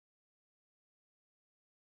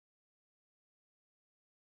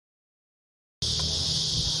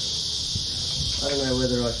I don't know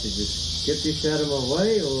whether I should just get this out of my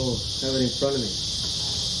way or have it in front of me.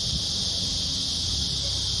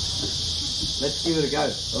 Let's give it a go.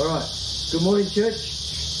 All right. Good morning, church.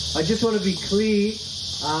 I just want to be clear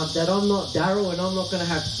that I'm not Daryl and I'm not going to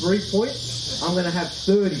have 3 points. I'm going to have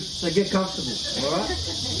 30. So get comfortable. All right?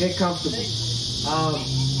 Get comfortable.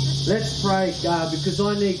 Let's pray because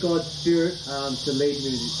I need God's Spirit to lead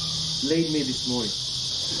me this morning.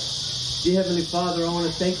 Dear Heavenly Father, I want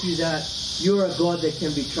to thank you that you're a God that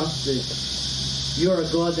can be trusted. You're a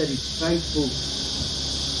God that is faithful.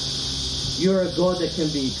 You're a God that can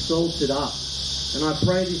be exalted up. And I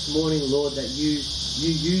pray this morning, Lord, that you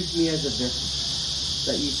use me as a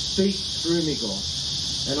vessel, that you speak through me, God.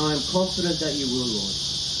 And I am confident that you will, Lord.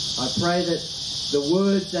 I pray that the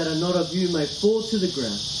words that are not of you may fall to the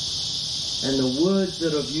ground, and the words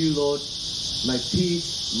that are of you, Lord, may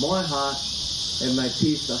pierce my heart and may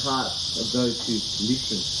pierce the hearts of those who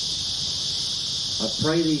listen. I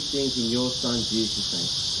pray these things in your Son, Jesus' name.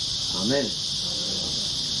 Amen.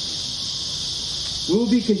 We'll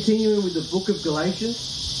be continuing with the book of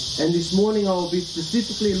Galatians, and this morning I will be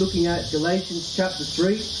specifically looking at Galatians chapter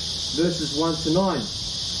 3, verses 1 to 9.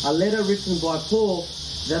 A letter written by Paul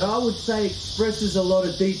that I would say expresses a lot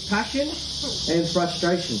of deep passion and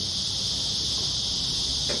frustration.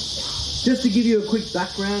 Just to give you a quick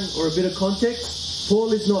background or a bit of context,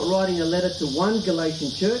 Paul is not writing a letter to one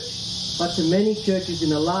Galatian church, but to many churches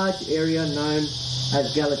in a large area known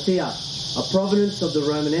as Galatia, a province of the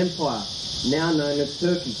Roman Empire, now known as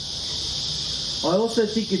Turkey. I also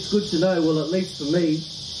think it's good to know, well, at least for me,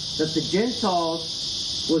 that the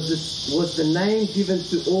Gentiles was the name given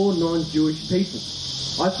to all non-Jewish people.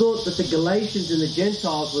 I thought that the Galatians and the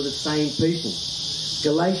Gentiles were the same people.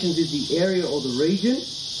 Galatians is the area or the region,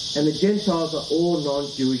 and the Gentiles are all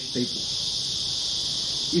non-Jewish people.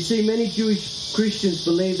 You see, many Jewish Christians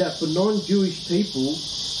believe that for non-Jewish people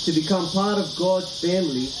to become part of God's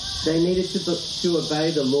family, they needed to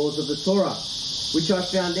obey the laws of the Torah, which I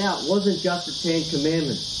found out wasn't just the 10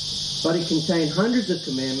 Commandments, but it contained hundreds of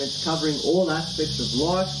commandments covering all aspects of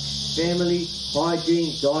life, family,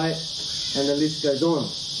 hygiene, diet, and the list goes on.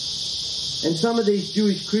 And some of these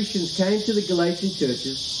Jewish Christians came to the Galatian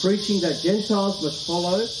churches preaching that Gentiles must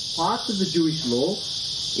follow parts of the Jewish law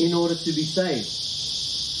in order to be saved.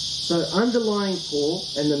 So underlying Paul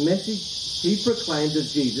and the message he proclaimed of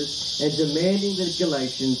Jesus and demanding the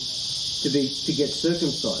Galatians to get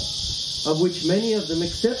circumcised, of which many of them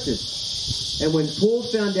accepted. And when Paul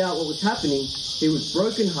found out what was happening, he was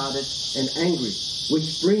brokenhearted and angry,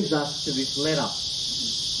 which brings us to this letter.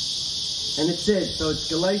 And it says, so it's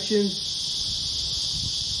Galatians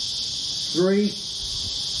 3,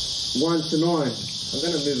 1 to 9. I'm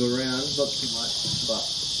going to move around, not too much, but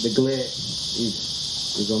the glare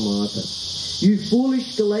is on my iPad. You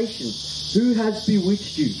foolish Galatians, who has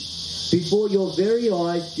bewitched you? Before your very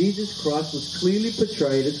eyes, Jesus Christ was clearly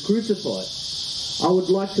portrayed as crucified. I would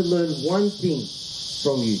like to learn one thing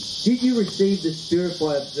from you. Did you receive the Spirit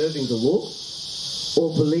by observing the law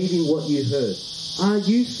or believing what you heard? Are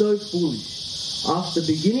you so foolish? After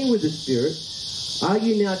beginning with the Spirit, are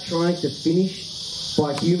you now trying to finish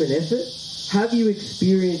by human effort? Have you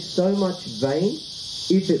experienced so much vain,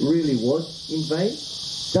 if it really was in vain?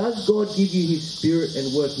 Does God give you his Spirit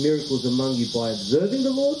and work miracles among you by observing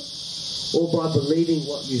the law or by believing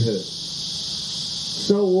what you heard?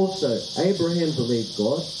 So also Abraham believed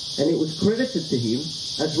God, and it was credited to him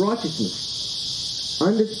as righteousness.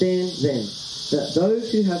 Understand then that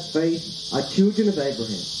those who have faith are children of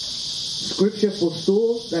Abraham. Scripture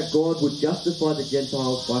foresaw that God would justify the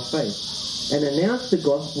Gentiles by faith and announce the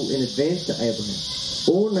gospel in advance to Abraham.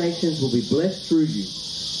 All nations will be blessed through you.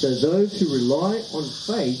 So those who rely on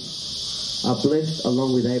faith are blessed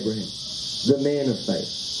along with Abraham, the man of faith.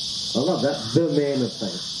 I love that, the man of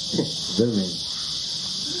faith. The man.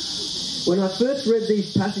 When I first read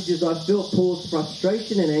these passages, I felt Paul's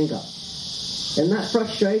frustration and anger. And that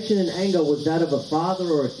frustration and anger was that of a father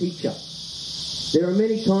or a teacher. There are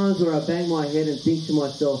many times where I bang my head and think to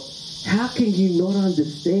myself, how can you not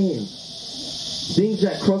understand? Things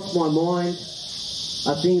that cross my mind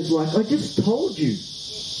are things like, I just told you.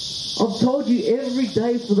 I've told you every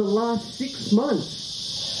day for the last 6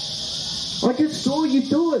 months. I just saw you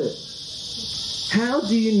do it. How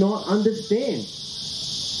do you not understand?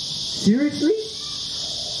 Seriously?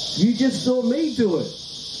 You just saw me do it.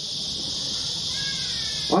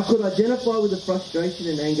 I could identify with the frustration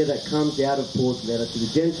and anger that comes out of Paul's letter to the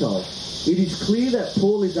Gentiles. It is clear that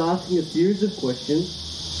Paul is asking a series of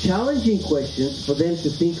questions, challenging questions for them to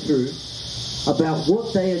think through about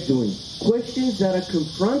what they are doing. Questions that are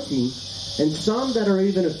confronting and some that are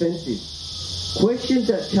even offensive. Questions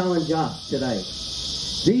that challenge us today.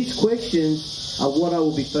 These questions are what I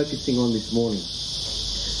will be focusing on this morning.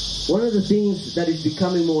 One of the things that is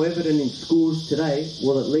becoming more evident in schools today,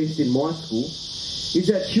 well, at least in my school, is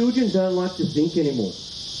that children don't like to think anymore.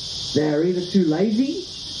 They are either too lazy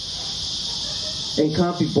and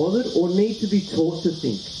can't be bothered, or need to be taught to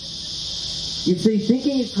think. You see,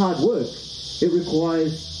 thinking is hard work. It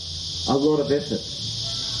requires a lot of effort,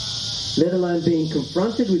 let alone being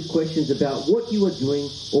confronted with questions about what you are doing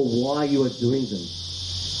or why you are doing them.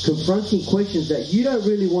 Confronting questions that you don't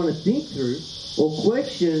really want to think through, or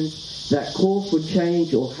questions that call for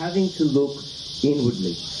change, or having to look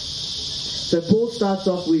inwardly. So Paul starts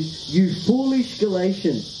off with, "You foolish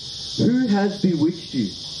Galatians, who has bewitched you?"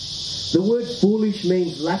 The word foolish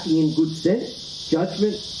means lacking in good sense,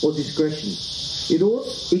 judgment, or discretion.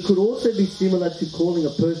 It could also be similar to calling a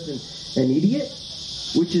person an idiot,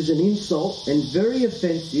 which is an insult and very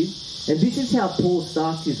offensive, and this is how Paul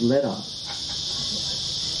starts his letter.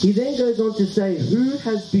 He then goes on to say, "Who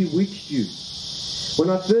has bewitched you?" When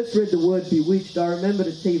I first read the word bewitched, I remembered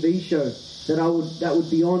a TV show that would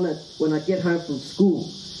be on when I get home from school.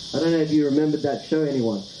 I don't know if you remembered that show,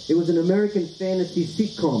 anyone. It was an American fantasy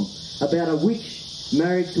sitcom about a witch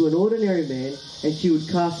married to an ordinary man, and she would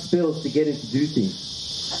cast spells to get him to do things.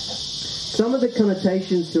 Some of the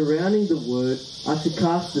connotations surrounding the word are to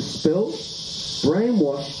cast a spell,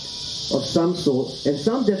 brainwashed of some sort, and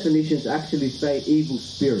some definitions actually say evil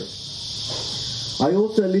spirit. I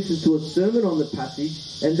also listened to a sermon on the passage,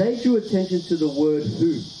 and they drew attention to the word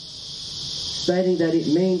 "who," stating that it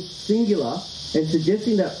means singular, and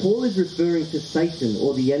suggesting that Paul is referring to Satan,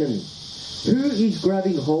 or the enemy, who is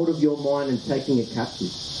grabbing hold of your mind and taking it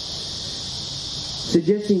captive,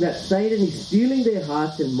 suggesting that Satan is stealing their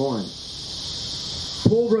hearts and minds.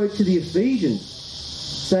 Paul wrote to the Ephesians,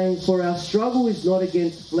 saying, "For our struggle is not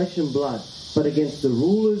against flesh and blood, but against the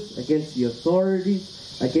rulers, against the authorities,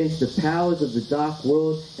 against the powers of the dark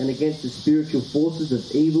world, and against the spiritual forces of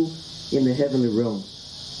evil in the heavenly realms."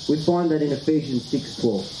 We find that in Ephesians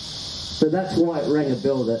 6:12. So that's why it rang a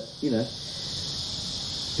bell that,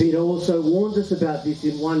 Peter also warns us about this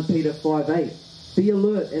in 1 Peter 5:8. "Be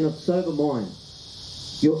alert and of sober mind.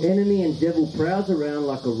 Your enemy and devil prowls around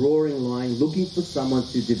like a roaring lion, looking for someone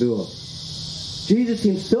to devour." Jesus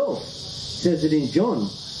himself says it in John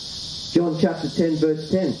chapter 10, verse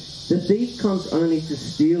 10. "The thief comes only to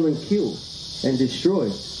steal and kill and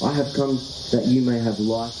destroy. I have come that you may have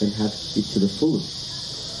life and have it to the fullest."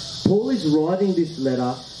 Paul is writing this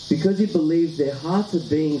letter because he believes their hearts are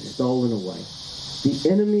being stolen away. The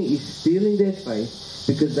enemy is stealing their faith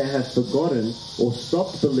because they have forgotten or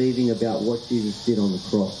stopped believing about what Jesus did on the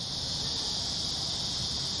cross.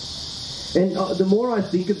 And the more I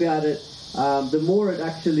think about it, the more it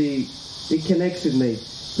connects with me.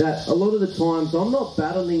 That a lot of the times I'm not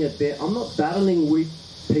battling with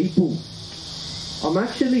people. I'm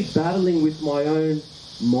actually battling with my own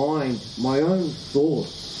mind, my own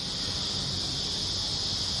thoughts.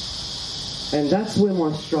 And that's where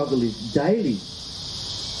my struggle is daily.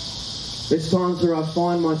 There's times where I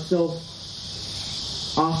find myself,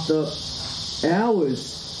 after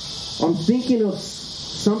hours, I'm thinking of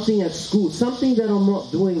something at school, something that I'm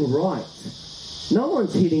not doing right. No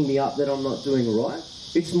one's hitting me up that I'm not doing right.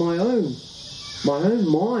 It's my own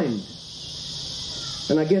mind.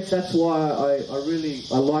 And I guess that's why I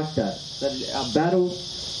like that our battle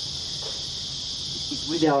is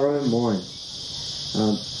with our own mind.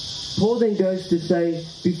 Paul then goes to say,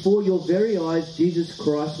 "Before your very eyes, Jesus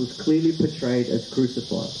Christ was clearly portrayed as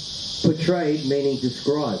crucified." Portrayed meaning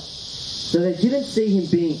described. So they didn't see him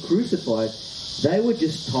being crucified, they were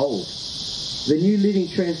just told. The New Living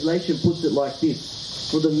Translation puts it like this: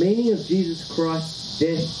 "For the meaning of Jesus Christ's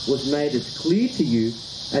death was made as clear to you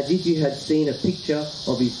as if you had seen a picture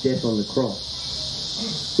of his death on the cross."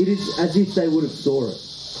 It is as if they would have saw it.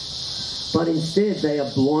 But instead they are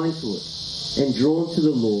blind to it and drawn to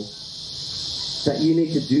the law, that you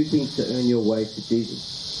need to do things to earn your way to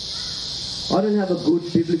Jesus. I don't have a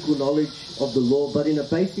good biblical knowledge of the law, but in a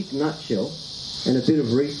basic nutshell and a bit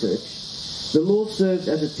of research, the law served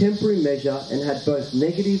as a temporary measure and had both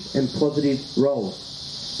negative and positive roles.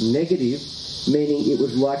 Negative meaning it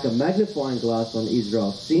was like a magnifying glass on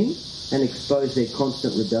Israel's sin and exposed their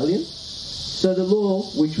constant rebellion. So the law,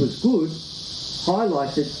 which was good,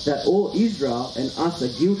 highlighted that all Israel and us are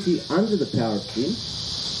guilty under the power of sin.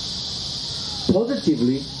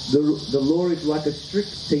 Positively, the law is like a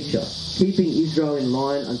strict teacher, keeping Israel in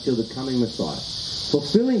line until the coming Messiah,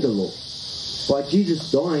 fulfilling the law. By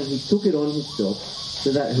Jesus dying, he took it on himself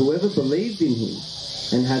so that whoever believes in him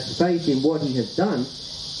and has faith in what he has done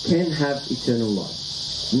can have eternal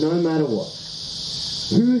life, no matter what.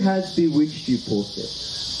 Who has bewitched you, Paul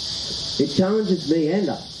says. It challenges me and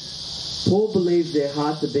us. Paul believes their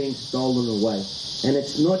hearts are being stolen away. And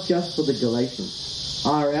it's not just for the Galatians.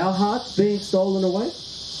 Are our hearts being stolen away?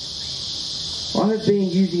 I have been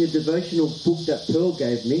using a devotional book that Pearl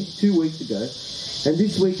gave me 2 weeks ago. And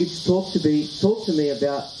this week it's talked to me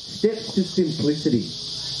about steps to simplicity.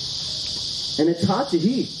 And it's hard to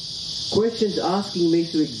hear. Questions asking me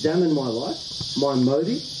to examine my life, my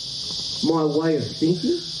motive, my way of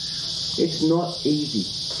thinking. It's not easy.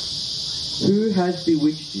 Who has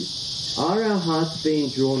bewitched you? Are our hearts being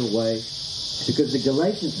drawn away? Because the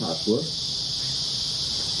Galatians' hearts were.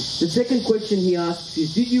 The second question he asks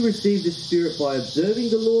is, did you receive the Spirit by observing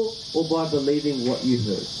the law or by believing what you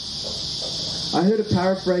heard? I heard a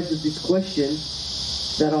paraphrase of this question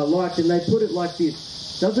that I liked, and they put it like this.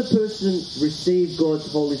 Does a person receive God's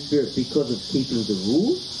Holy Spirit because of keeping the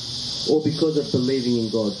rules or because of believing in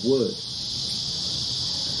God's Word?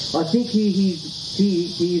 I think he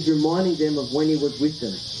is reminding them of when he was with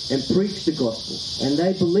them and preached the gospel, and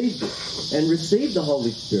they believed it and received the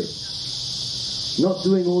Holy Spirit. Not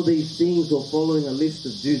doing all these things or following a list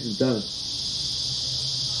of do's and don'ts.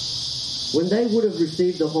 When they would have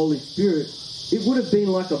received the Holy Spirit, it would have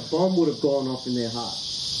been like a bomb would have gone off in their heart.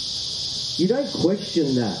 You don't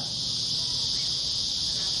question that.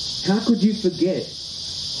 How could you forget?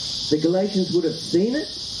 The Galatians would have seen it,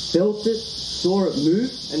 felt it, saw it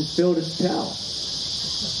move, and felt its power.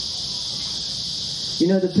 You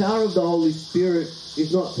know, the power of the Holy Spirit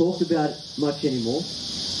is not talked about much anymore.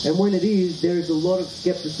 And when it is, there is a lot of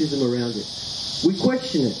skepticism around it. We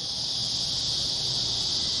question it.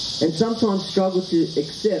 And sometimes struggle to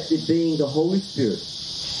accept it being the Holy Spirit.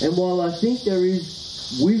 And while I think there is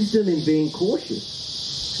wisdom in being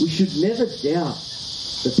cautious, we should never doubt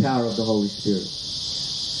the power of the Holy Spirit.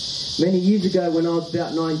 Many years ago, when I was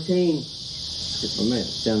about 19, oh man, it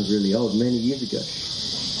sounds really old, many years ago.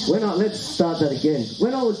 Let's start that again.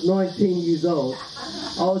 When I was 19 years old,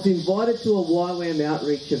 I was invited to a YWAM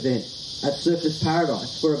outreach event at Surface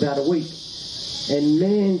Paradise for about a week. And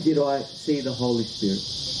man, did I see the Holy Spirit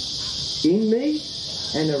in me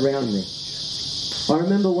and around me. I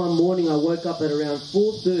remember one morning I woke up at around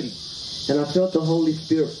 4:30 and I felt the Holy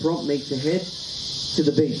Spirit prompt me to head to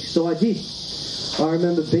the beach. So I did. I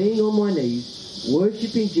remember being on my knees,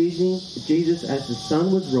 worshipping Jesus as the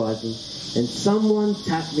sun was rising, and someone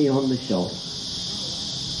tapped me on the shoulder.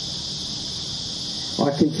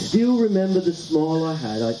 I can still remember the smile I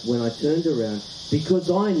had when I turned around, because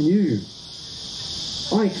I knew,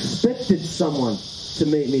 I expected someone to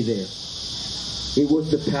meet me there. It was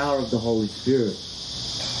the power of the Holy Spirit.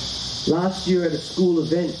 Last year at a school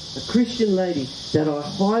event, a Christian lady that I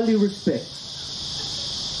highly respect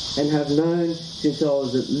and have known since I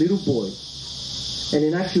was a little boy. And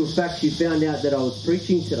in actual fact, she found out that I was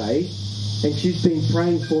preaching today, and she's been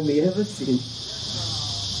praying for me ever since.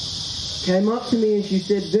 Came up to me and she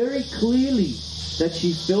said very clearly that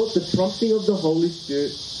she felt the prompting of the Holy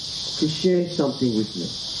Spirit to share something with me.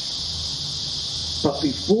 But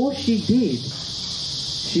before she did,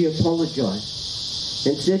 she apologized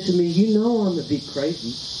and said to me, you know I'm a bit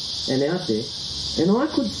crazy and out there. And I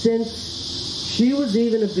could sense she was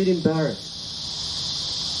even a bit embarrassed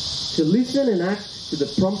to listen and act to the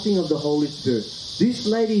prompting of the Holy Spirit. This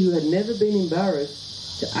lady who had never been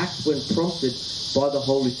embarrassed to act when prompted by the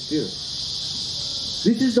Holy Spirit.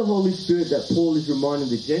 This is the Holy Spirit that Paul is reminding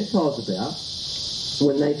the Gentiles about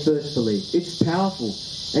when they first believe. It's powerful,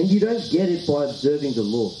 and you don't get it by observing the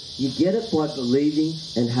law. You get it by believing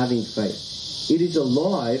and having faith. It is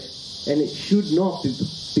alive, and it should not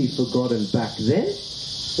be forgotten back then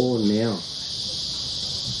or now.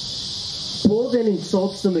 Paul then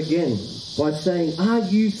insults them again by saying, are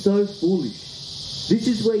you so foolish? This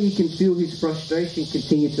is where you can feel his frustration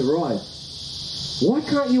continue to rise. Why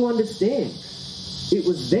can't you understand? It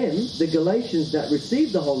was them, the Galatians, that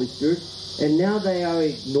received the Holy Spirit, and now they are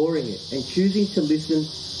ignoring it and choosing to listen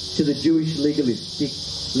to the Jewish legalistic.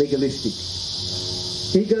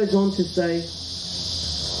 He goes on to say,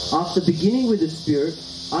 after beginning with the Spirit,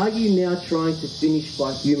 are you now trying to finish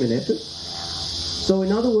by human effort? So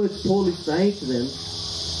in other words, Paul is saying to them,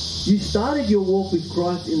 you started your walk with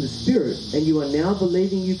Christ in the Spirit, and you are now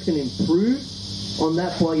believing you can improve on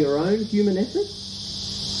that by your own human effort?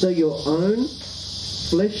 So your own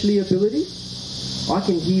fleshly ability? I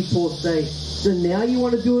can hear Paul say, so now you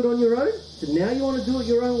want to do it on your own? So now you want to do it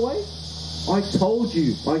your own way? I told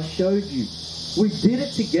you, I showed you. We did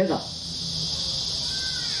it together.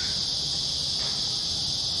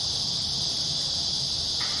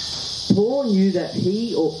 Paul knew that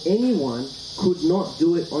he or anyone could not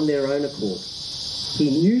do it on their own accord. He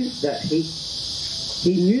knew that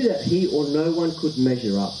He knew that he or no one could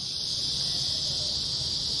measure up.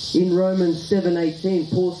 In Romans 7:18,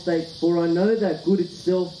 Paul states, "For I know that good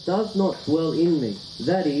itself does not dwell in me,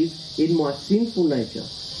 that is, in my sinful nature.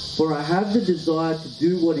 For I have the desire to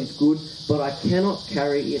do what is good, but I cannot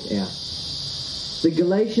carry it out." The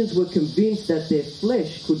Galatians were convinced that their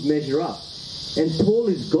flesh could measure up. And Paul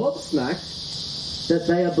is gobsmacked that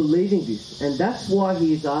they are believing this. And that's why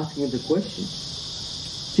he is asking the question.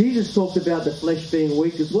 Jesus talked about the flesh being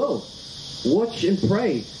weak as well. Watch and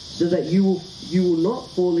pray so that you will not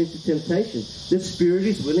fall into temptation. The spirit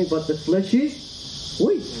is willing, but the flesh is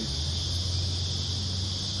weak.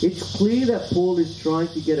 It's clear that Paul is trying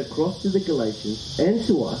to get across to the Galatians and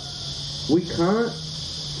to us, we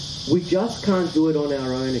just can't do it on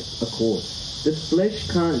our own accord. The flesh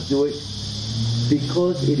can't do it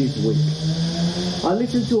because it is weak. I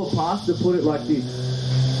listened to a pastor put it like this: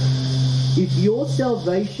 if your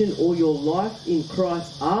salvation or your life in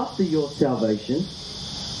Christ after your salvation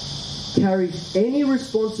carries any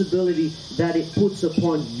responsibility that it puts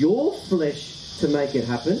upon your flesh to make it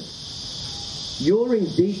happen, you're in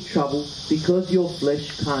deep trouble because your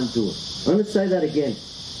flesh can't do it. I'm going to say that again.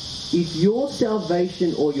 If your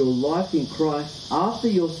salvation or your life in Christ after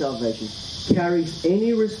your salvation carries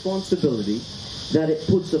any responsibility that it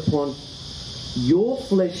puts upon your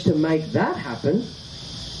flesh to make that happen,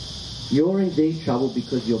 you're in deep trouble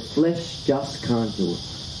because your flesh just can't do it.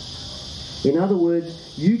 In other words,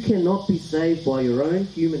 you cannot be saved by your own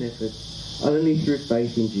human efforts, only through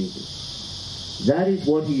faith in Jesus. That is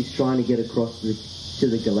what he is trying to get across to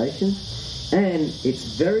the Galatians, and it's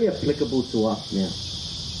very applicable to us now.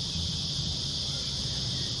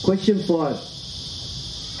 Question 5.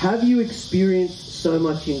 Have you experienced so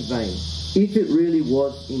much in vain, if it really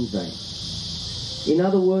was in vain? In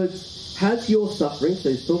other words, has your suffering, so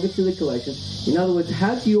he's talking to the Galatians, in other words,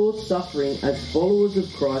 has your suffering as followers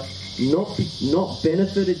of Christ not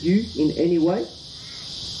benefited you in any way?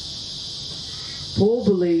 Paul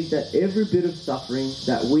believed that every bit of suffering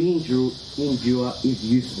that we endure is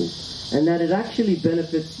useful, and that it actually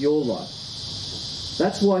benefits your life.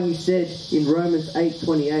 That's why he said in Romans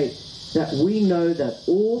 8:28 that we know that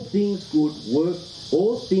all things God works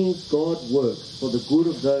for the good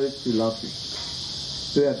of those who love him,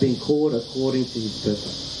 who have been called according to his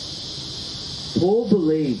purpose. Paul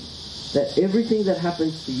believed that everything that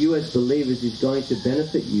happens to you as believers is going to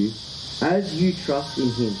benefit you as you trust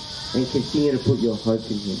in him and continue to put your hope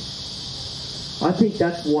in him. I think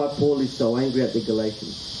that's why Paul is so angry at the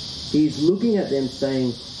Galatians. He's looking at them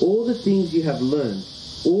saying, all the things you have learned,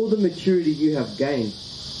 all the maturity you have gained,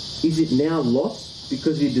 is it now lost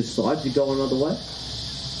because you decide to go another way?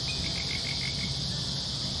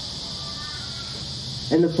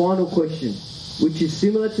 And the final question, which is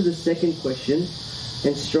similar to the second question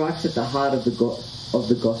and strikes at the heart of the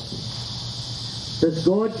gospel. Does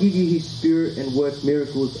God give you his Spirit and work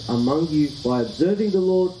miracles among you by observing the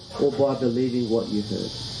Lord or by believing what you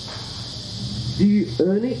heard? Do you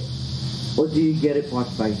earn it or do you get it by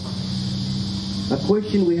faith? A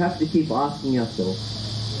question we have to keep asking ourselves.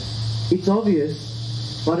 It's obvious,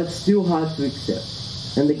 but it's still hard to accept.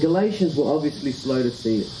 And the Galatians were obviously slow to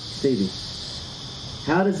see this.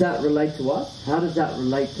 How does that relate to us? How does that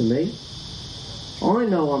relate to me? I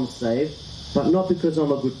know I'm saved, but not because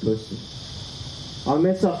I'm a good person. I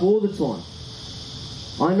mess up all the time.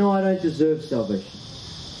 I know I don't deserve salvation.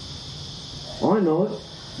 I know it.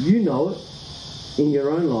 You know it in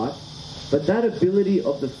your own life. But that ability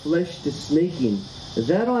of the flesh to sneak in,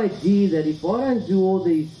 that idea that if I don't do all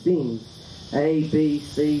these things, A, B,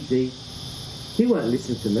 C, D, he won't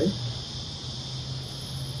listen to me.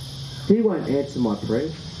 He won't answer my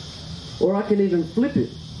prayer. Or I can even flip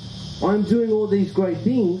it. I'm doing all these great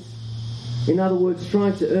things, in other words,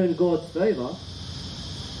 trying to earn God's favour.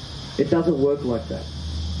 It doesn't work like that.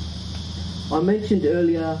 I mentioned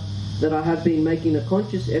earlier that I have been making a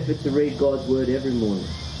conscious effort to read God's Word every morning.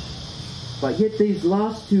 But yet these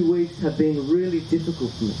last 2 weeks have been really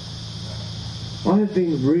difficult for me. I have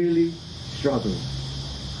been really struggling.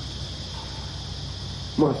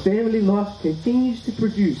 My family life continues to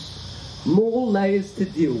produce more layers to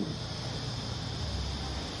deal with.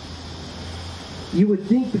 You would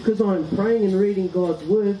think because I'm praying and reading God's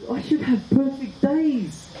Word, I should have perfect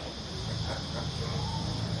days.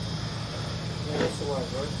 Yeah, that's the way,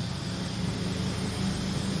 bro.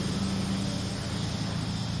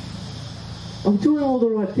 I'm doing all the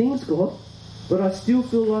right things, God, but I still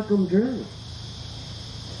feel like I'm drowning.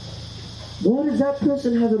 Why does that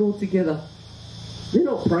person have it all together? They're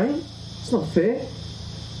not praying. It's not fair.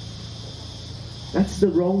 That's the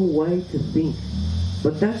wrong way to think.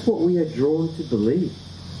 But that's what we are drawn to believe.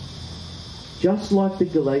 just like the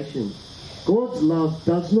Galatians. God's love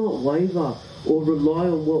does not waver or rely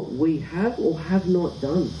on what we have or have not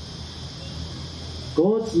done.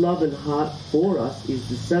 God's love and heart for us is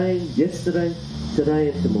the same yesterday, today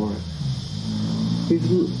and tomorrow.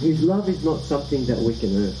 His love is not something that we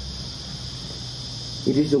can earn.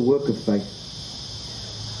 It is a work of faith.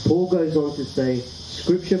 Paul goes on to say,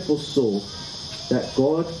 Scripture foresaw that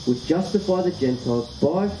God would justify the Gentiles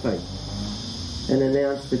by faith and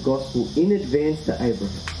announce the gospel in advance to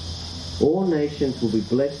Abraham. All nations will be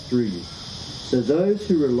blessed through you. So those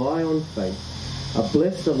who rely on faith are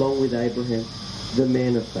blessed along with Abraham, the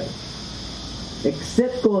man of faith.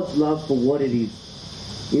 Accept God's love for what it is.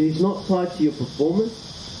 It is not tied to your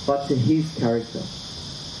performance, but to His character.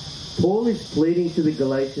 Paul is pleading to the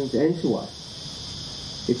Galatians and to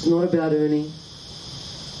us. It's not about earning.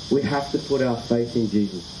 We have to put our faith in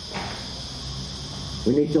Jesus.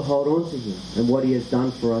 We need to hold on to Him and what He has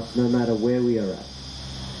done for us no matter where we are at.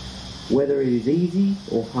 Whether it is easy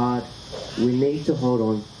or hard, we need to hold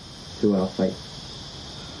on to our faith.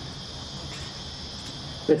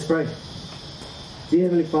 Let's pray. Dear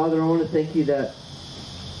Heavenly Father, I want to thank you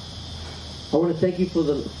for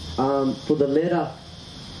the letter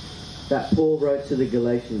that Paul wrote to the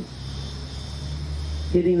Galatians,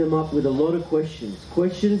 hitting them up with a lot of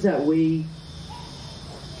questions that we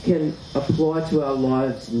can apply to our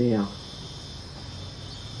lives now.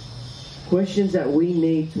 Questions that we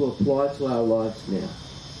need to apply to our lives now.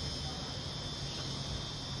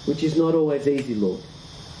 Which is not always easy, Lord.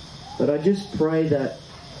 But I just pray that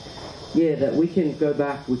we can go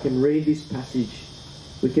back, we can read this passage,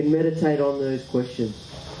 we can meditate on those questions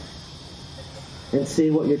and see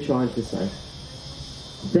what you're trying to say.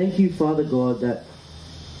 Thank you, Father God, that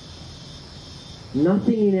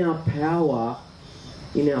nothing in our power,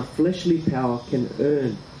 in our fleshly power, can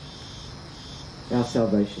earn our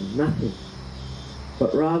salvation. Nothing.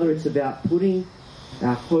 But rather it's about putting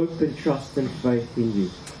our hope and trust and faith in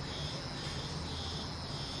you.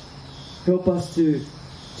 Help us to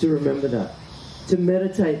remember that, to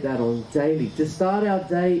meditate that on daily, to start our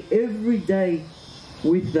day, every day,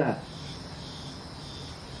 with that.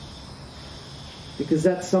 Because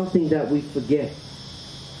that's something that we forget.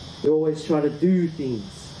 We always try to do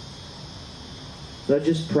things. So I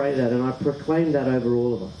just pray that and I proclaim that over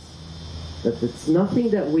all of us. That it's nothing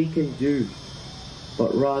that we can do,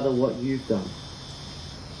 but rather what you've done.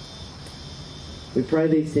 We pray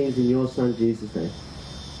these things in your Son Jesus' name.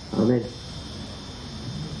 Amen.